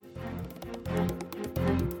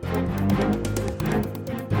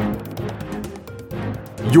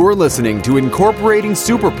You're listening to Incorporating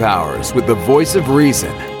Superpowers with the voice of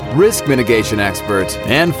reason, risk mitigation expert,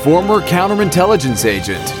 and former counterintelligence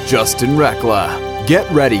agent, Justin Rekla. Get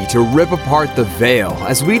ready to rip apart the veil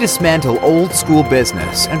as we dismantle old school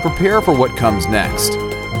business and prepare for what comes next.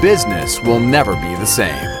 Business will never be the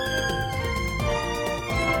same.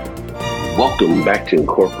 Welcome back to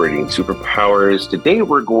Incorporating Superpowers. Today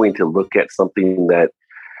we're going to look at something that,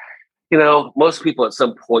 most people at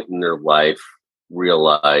some point in their life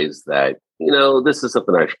realize that, this is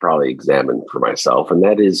something I should probably examine for myself, and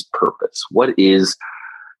that is purpose. What is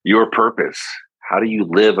your purpose? How do you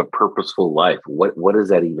live a purposeful life? What does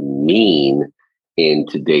that even mean in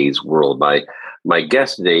today's world? My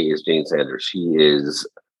guest today is Jane Sanders. She is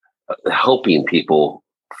helping people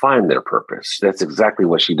find their purpose. That's exactly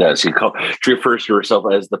what she does. She refers to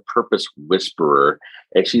herself as the purpose whisperer,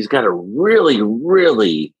 and she's got a really,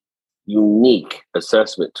 really unique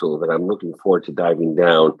assessment tool that I'm looking forward to diving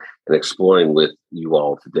down and exploring with you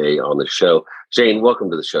all today on the show. Jane, welcome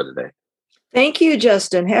to the show today. Thank you,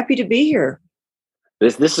 Justin. Happy to be here.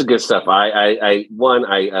 This is good stuff. I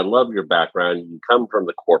love your background. You come from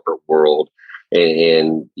the corporate world,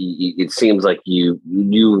 and it seems like you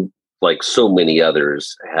like so many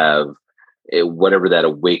others have whatever that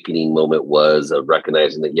awakening moment was of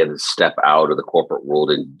recognizing that you had to step out of the corporate world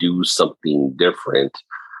and do something different,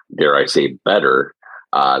 dare I say better,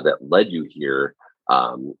 that led you here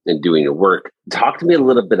in doing your work. Talk to me a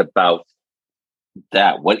little bit about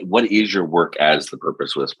that. What is your work as the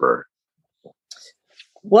Purpose Whisperer?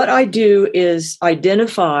 What I do is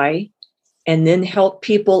identify and then help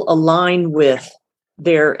people align with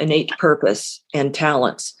their innate purpose and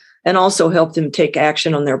talents, and also help them take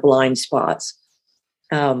action on their blind spots.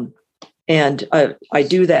 And I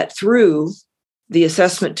do that through the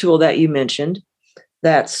assessment tool that you mentioned,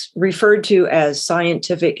 that's referred to as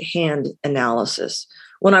scientific hand analysis.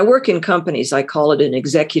 When I work in companies, I call it an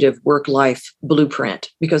executive work-life blueprint,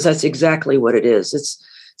 because that's exactly what it is. It's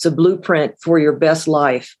a blueprint for your best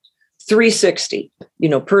life, 360,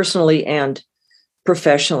 personally and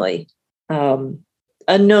professionally.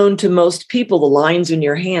 Unknown to most people, the lines in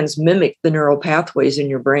your hands mimic the neural pathways in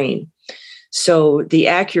your brain. So the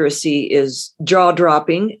accuracy is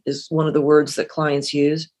jaw-dropping, is one of the words that clients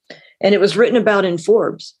use. And it was written about in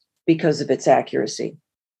Forbes because of its accuracy.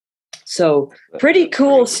 So pretty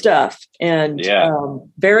cool stuff, and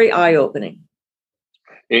very eye-opening.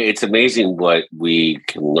 It's amazing what we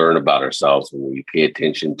can learn about ourselves when we pay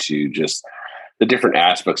attention to just the different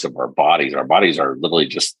aspects of our bodies. Our bodies are literally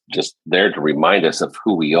just there to remind us of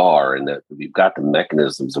who we are, and that we've got the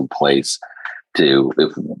mechanisms in place to,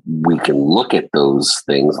 if we can look at those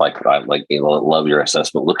things, like love your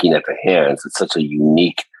assessment, looking at the hands. It's such a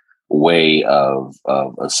unique way of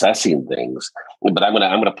assessing things. But I'm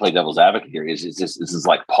gonna play devil's advocate here. Is this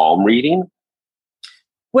like palm reading?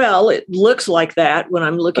 Well, it looks like that when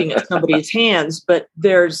I'm looking at somebody's hands, but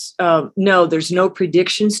there's no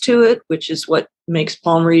predictions to it, which is what makes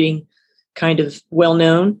palm reading kind of well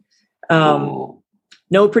known. No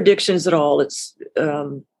predictions at all. It's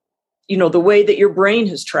the way that your brain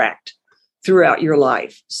has tracked throughout your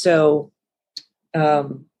life. So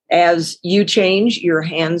as you change, your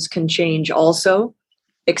hands can change also,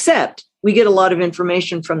 except we get a lot of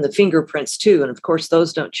information from the fingerprints too. And of course,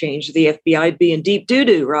 those don't change. The FBI being deep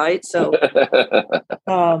doo-doo, right? So,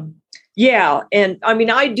 And I mean,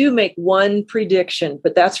 I do make one prediction,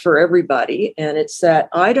 but that's for everybody. And it's that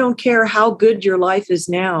I don't care how good your life is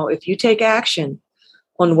now. If you take action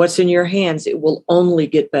on what's in your hands, it will only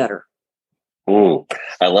get better.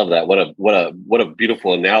 I love that. What a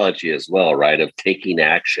beautiful analogy as well, right? Of taking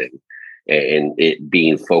action and it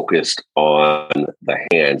being focused on the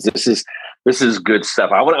hands. This is good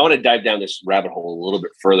stuff. I want to dive down this rabbit hole a little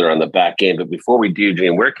bit further on the back end. But before we do,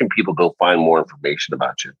 Jane, where can people go find more information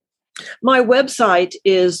about you? My website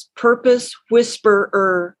is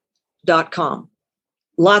purposewhisperer.com.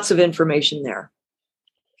 Lots of information there.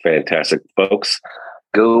 Fantastic, folks.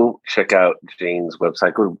 Go check out Jane's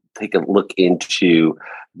website. Go take a look into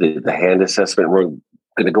the hand assessment. We're going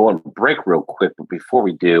to go on break real quick, but before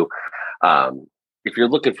we do, if you're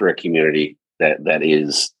looking for a community that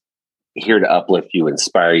is here to uplift you,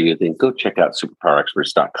 inspire you, then go check out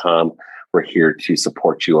superpowerexperts.com. We're here to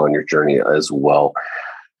support you on your journey as well.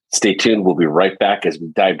 Stay tuned. We'll be right back as we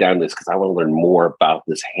dive down this, because I want to learn more about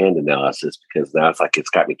this hand analysis, because now it's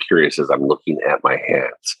got me curious as I'm looking at my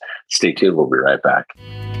hands. Stay tuned. We'll be right back.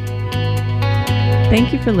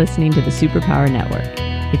 Thank you for listening to the Superpower Network.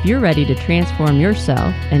 If you're ready to transform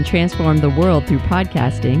yourself and transform the world through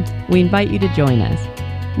podcasting, we invite you to join us.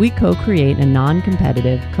 We co-create a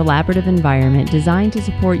non-competitive, collaborative environment designed to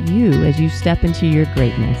support you as you step into your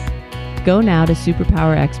greatness. Go now to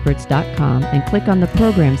superpowerexperts.com and click on the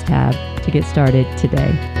Programs tab to get started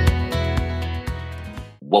today.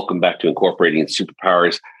 Welcome back to Incorporating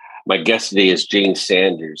Superpowers. My guest today is Jane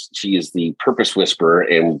Sanders. She is the Purpose Whisperer.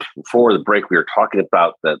 And before the break, we were talking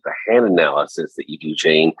about the hand analysis that you do,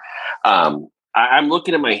 Jane. I'm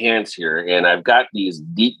looking at my hands here, and I've got these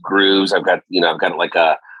deep grooves. I've got like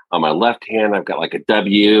on my left hand, I've got like a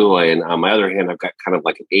W, and on my other hand, I've got kind of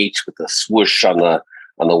like an H with a swoosh on the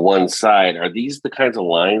one side. Are these the kinds of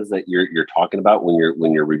lines that you're talking about when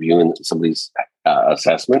you're reviewing somebody's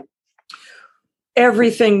assessment?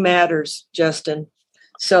 Everything matters, Justin.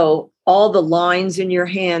 So all the lines in your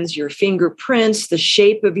hands, your fingerprints, the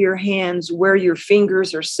shape of your hands, where your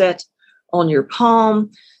fingers are set on your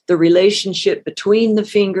palm, the relationship between the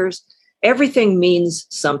fingers, everything means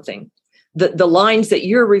something. The lines that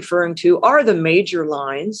you're referring to are the major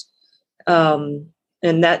lines, and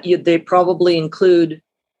that they probably include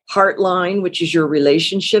heart line, which is your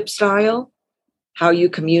relationship style, how you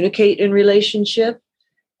communicate in relationship,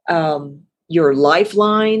 your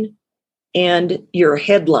lifeline, and your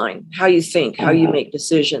headline, how you think, how you make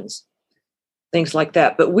decisions, things like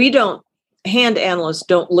that. But hand analysts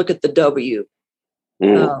don't look at the W.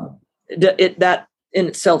 That in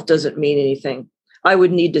itself doesn't mean anything. I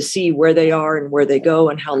would need to see where they are and where they go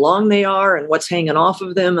and how long they are and what's hanging off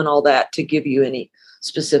of them and all that to give you any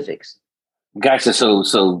specifics. Gotcha.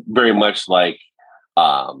 So very much like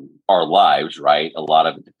our lives, right? A lot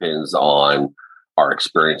of it depends on our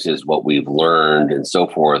experiences, what we've learned, and so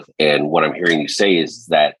forth. And what I'm hearing you say is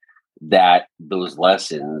that those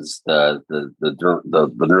lessons, the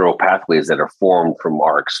neural pathways that are formed from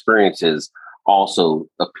our experiences, also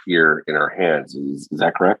appear in our hands. Is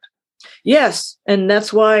that correct? Yes. And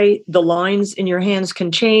that's why the lines in your hands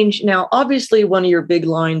can change. Now, obviously, one of your big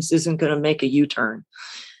lines isn't going to make a U-turn.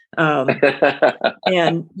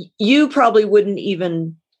 And you probably wouldn't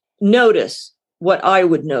even notice what I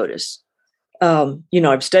would notice.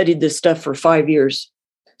 I've studied this stuff for 5 years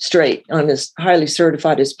straight. I'm as highly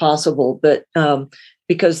certified as possible, but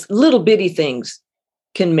because little bitty things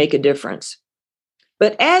can make a difference.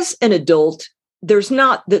 But as an adult, there's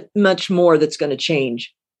not that much more that's going to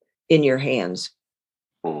change in your hands.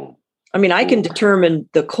 I mean, I can determine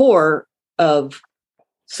the core of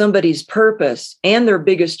somebody's purpose and their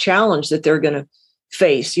biggest challenge that they're going to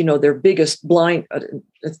face, their biggest blind.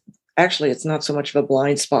 Actually, it's not so much of a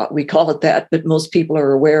blind spot. We call it that, but most people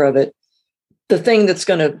are aware of it. The thing that's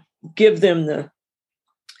going to give them the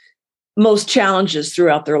most challenges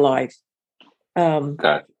throughout their life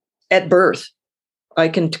at birth.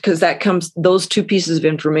 Because those two pieces of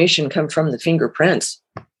information come from the fingerprints.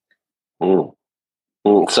 So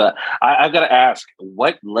I've got to ask,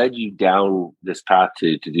 what led you down this path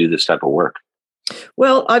to do this type of work?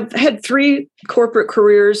 Well, I've had 3 corporate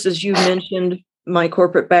careers, as you mentioned, my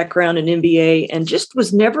corporate background and MBA, and just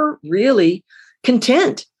was never really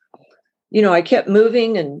content. I kept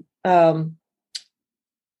moving, and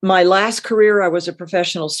my last career, I was a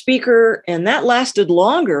professional speaker, and that lasted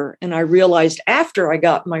longer. And I realized after I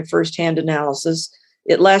got my first hand analysis,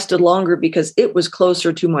 it lasted longer because it was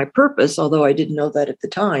closer to my purpose, although I didn't know that at the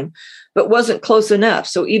time, but wasn't close enough.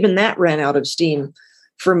 So even that ran out of steam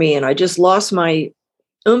for me, and I just lost my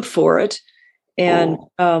oomph for it, and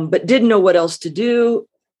but didn't know what else to do.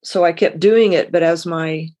 So I kept doing it, but as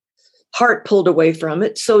my heart pulled away from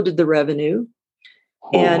it, so did the revenue.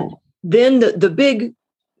 And then the big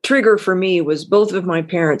trigger for me was both of my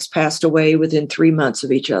parents passed away within 3 months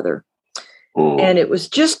of each other. And it was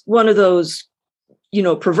just one of those,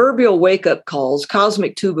 proverbial wake-up calls,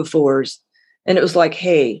 cosmic two-befores. And it was like,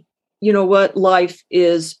 hey, you know what? Life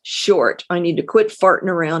is short. I need to quit farting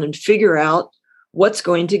around and figure out what's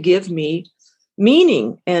going to give me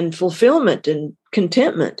meaning and fulfillment and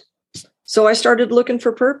contentment. So I started looking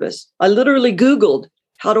for purpose. I literally Googled,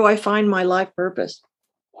 how do I find my life purpose?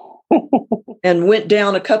 And went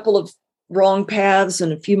down a couple of wrong paths,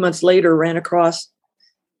 and a few months later ran across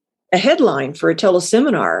a headline for a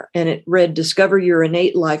teleseminar, and it read, Discover Your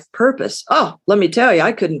Innate Life Purpose. Oh, let me tell you,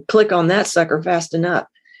 I couldn't click on that sucker fast enough.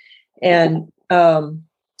 And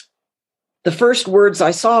the first words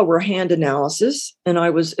I saw were hand analysis, and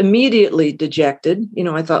I was immediately dejected.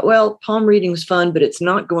 I thought, well, palm reading's fun, but it's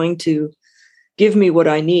not going to give me what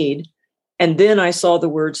I need. And then I saw the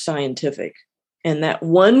word scientific. And that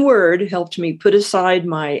one word helped me put aside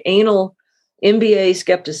my anal MBA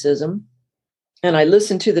skepticism. And I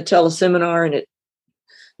listened to the teleseminar, and it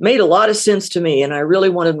made a lot of sense to me. And I really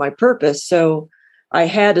wanted my purpose. So I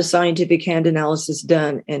had a scientific hand analysis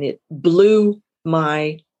done, and it blew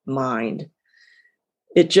my mind.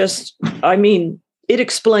 It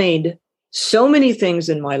explained so many things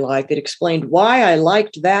in my life. It explained why I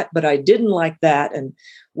liked that, but I didn't like that, and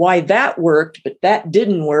why that worked, but that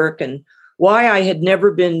didn't work, and why I had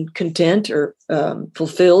never been content or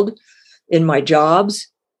fulfilled in my jobs.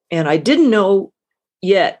 And I didn't know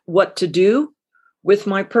yet what to do with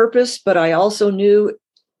my purpose, but I also knew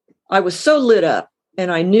I was so lit up, and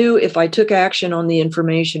I knew if I took action on the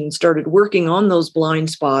information and started working on those blind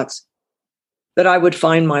spots, that I would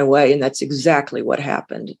find my way. And that's exactly what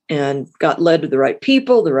happened, and got led to the right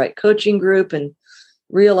people, the right coaching group, and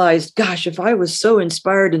realized, gosh, if I was so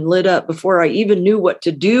inspired and lit up before I even knew what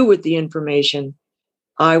to do with the information,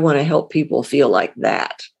 I want to help people feel like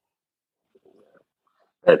that.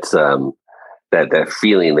 That's that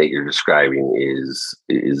feeling that you're describing is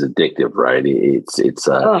addictive, right?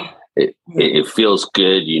 It feels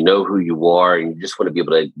good. You know who you are, and you just want to be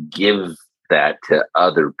able to give that to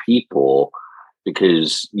other people,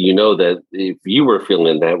 because you know that if you were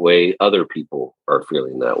feeling that way, other people are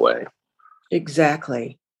feeling that way.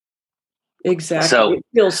 Exactly. So it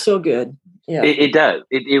feels so good. Yeah, it does.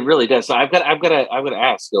 It really does. So I've got to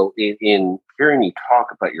ask. So in hearing you talk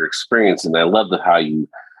about your experience, and I love how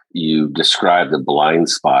you describe the blind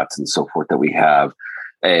spots and so forth that we have.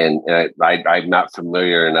 And I'm not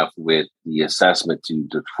familiar enough with the assessment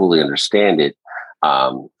to fully understand it.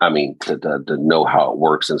 To know how it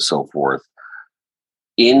works and so forth.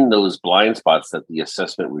 In those blind spots that the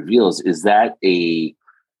assessment reveals, is that a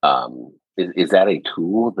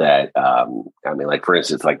tool that, like, for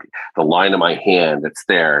instance, like the line of my hand that's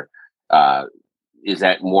there, is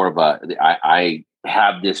that more of I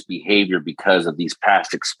have this behavior because of these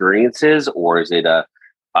past experiences, or is it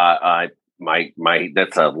my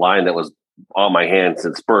that's a line that was on my hand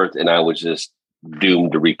since birth, and I was just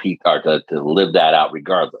doomed to repeat or to live that out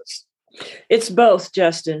regardless? It's both,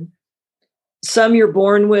 Justin. Some you're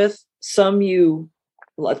born with, some you,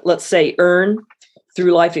 let's say, earn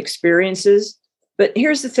through life experiences. But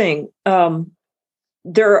here's the thing.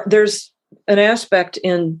 There's an aspect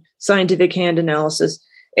in scientific hand analysis.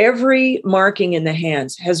 Every marking in the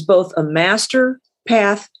hands has both a master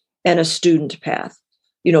path and a student path.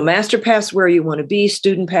 Master path's where you want to be.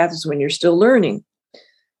 Student path is when you're still learning.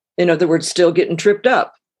 In other words, still getting tripped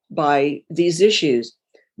up by these issues.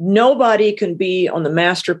 Nobody can be on the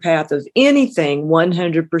master path of anything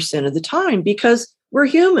 100% of the time, because we're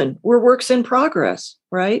human. We're works in progress,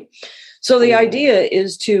 right? So the idea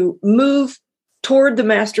is to move toward the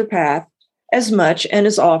master path as much and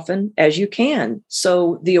as often as you can.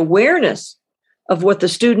 So the awareness of what the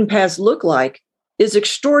student paths look like is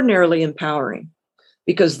extraordinarily empowering,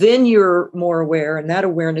 because then you're more aware, and that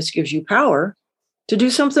awareness gives you power to do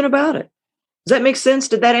something about it. Does that make sense?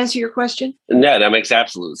 Did that answer your question? No, that makes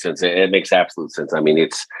absolute sense. It makes absolute sense. I mean,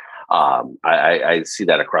 it's I see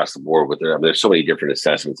that across the board with there's so many different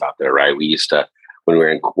assessments out there, right? We used to, when we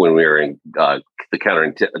were in the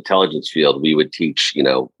counterintelligence field, we would teach,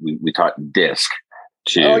 we taught DISC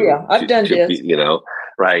to. Oh yeah, I've done DISC.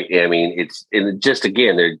 Right. I mean,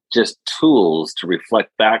 they're just tools to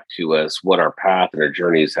reflect back to us what our path and our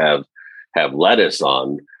journeys have led us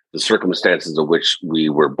on, the circumstances of which we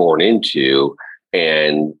were born into.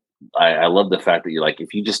 And I love the fact that you're like,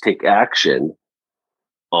 if you just take action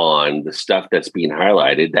on the stuff that's being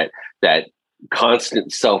highlighted, that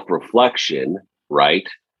constant self-reflection, right?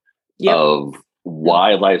 Yep. Of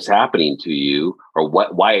why life's happening to you, or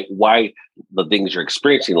why the things you're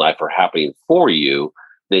experiencing in life are happening for you,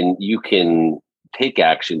 then you can take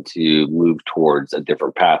action to move towards a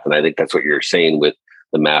different path. And I think that's what you're saying with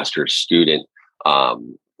the master student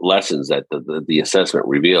lessons that the assessment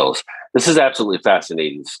reveals. This is absolutely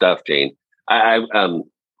fascinating stuff, Jane. I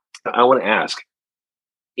want to ask,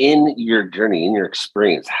 in your journey, in your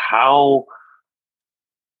experience, how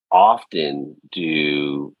often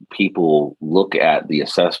do people look at the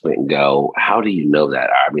assessment and go, how do you know that?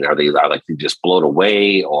 I mean, are they just blown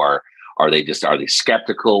away, or are they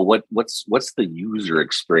skeptical? What's the user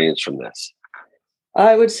experience from this?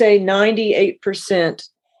 I would say 98%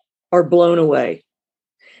 are blown away.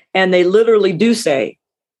 And they literally do say,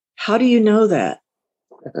 how do you know that?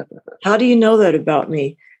 How do you know that about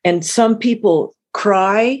me? And some people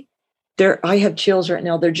cry. I have chills right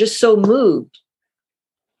now. They're just so moved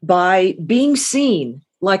by being seen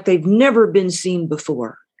like they've never been seen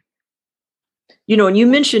before. And you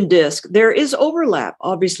mentioned DISC. There is overlap,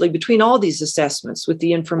 obviously, between all these assessments with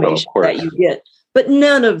the information that you get, but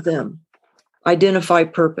none of them identify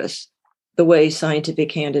purpose the way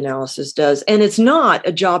scientific hand analysis does. And it's not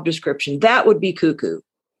a job description. That would be cuckoo.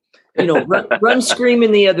 run scream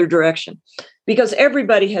in the other direction, because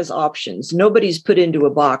everybody has options. Nobody's put into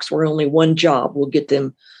a box where only one job will get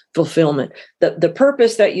them fulfillment. The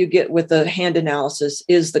purpose that you get with the hand analysis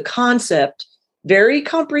is the concept, very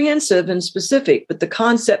comprehensive and specific, but the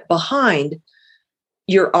concept behind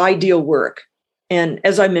your ideal work. And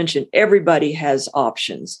as I mentioned, everybody has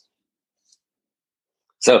options.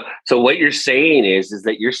 So what you're saying is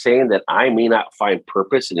that you're saying that I may not find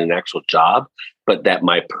purpose in an actual job, but that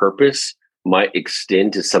my purpose might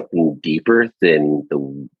extend to something deeper than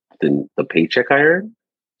the paycheck I earn?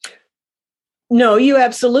 No, you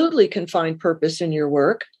absolutely can find purpose in your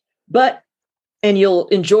work, and you'll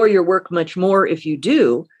enjoy your work much more if you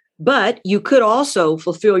do, but you could also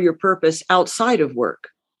fulfill your purpose outside of work,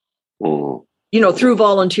 through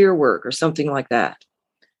volunteer work or something like that.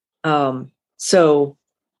 So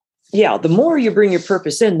yeah, the more you bring your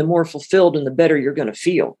purpose in, the more fulfilled and the better you're going to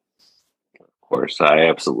feel. Of course, I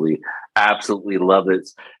absolutely love it.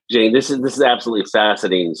 Jane, this is absolutely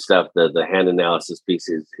fascinating stuff. The hand analysis piece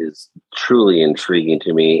is truly intriguing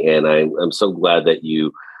to me, and I'm so glad that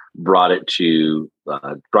you brought it to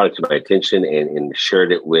my attention and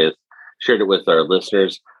shared it with our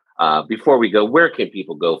listeners. Before we go, where can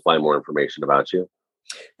people go find more information about you?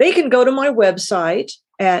 They can go to my website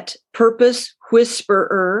at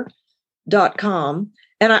purposewhisperer.com.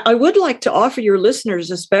 And I would like to offer your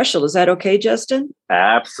listeners a special. Is that okay, Justin?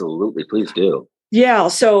 Absolutely. Please do. Yeah.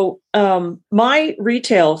 So my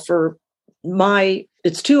retail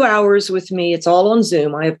it's 2 hours with me. It's all on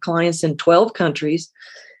Zoom. I have clients in 12 countries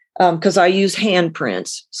because I use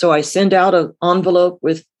handprints. So I send out an envelope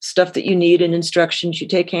with stuff that you need and instructions. You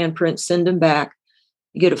take handprints, send them back.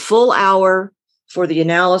 You get a full hour for the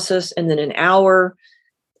analysis, and then an hour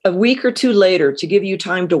a week or two later to give you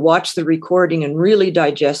time to watch the recording and really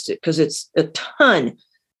digest it, because it's a ton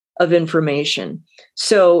of information.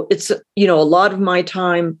 So it's, a lot of my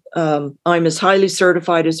time. I'm as highly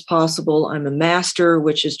certified as possible. I'm a master,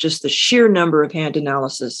 which is just the sheer number of hand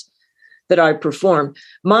analysis that I perform.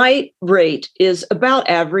 My rate is about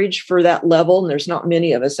average for that level, and there's not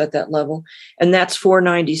many of us at that level, and that's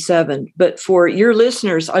 $497. But for your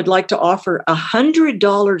listeners, I'd like to offer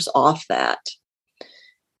 $100 off that.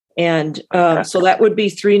 And so that would be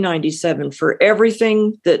 $397 for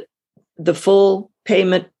everything that the full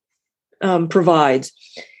payment provides.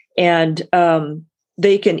 And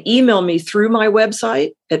they can email me through my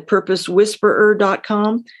website at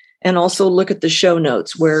purposewhisperer.com, and also look at the show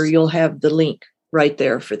notes where you'll have the link right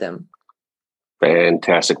there for them.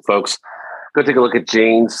 Fantastic, folks. Go take a look at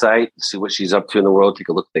Jane's site, see what she's up to in the world, take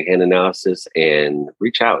a look at the hand analysis, and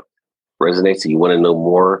reach out. Resonates, you want to know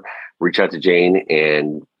more, reach out to Jane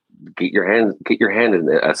and get your hand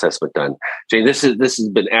assessment done. Jane, this has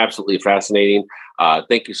been absolutely fascinating.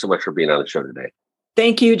 Thank you so much for being on the show today.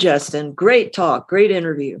 Thank you, Justin. Great talk. Great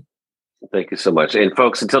interview. Thank you so much. And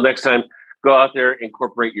folks, until next time, go out there,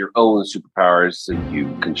 incorporate your own superpowers so you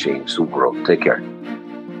can change the world. Take care.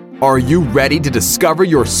 Are you ready to discover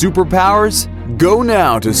your superpowers? Go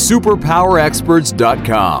now to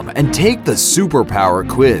superpowerexperts.com and take the superpower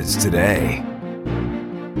quiz today.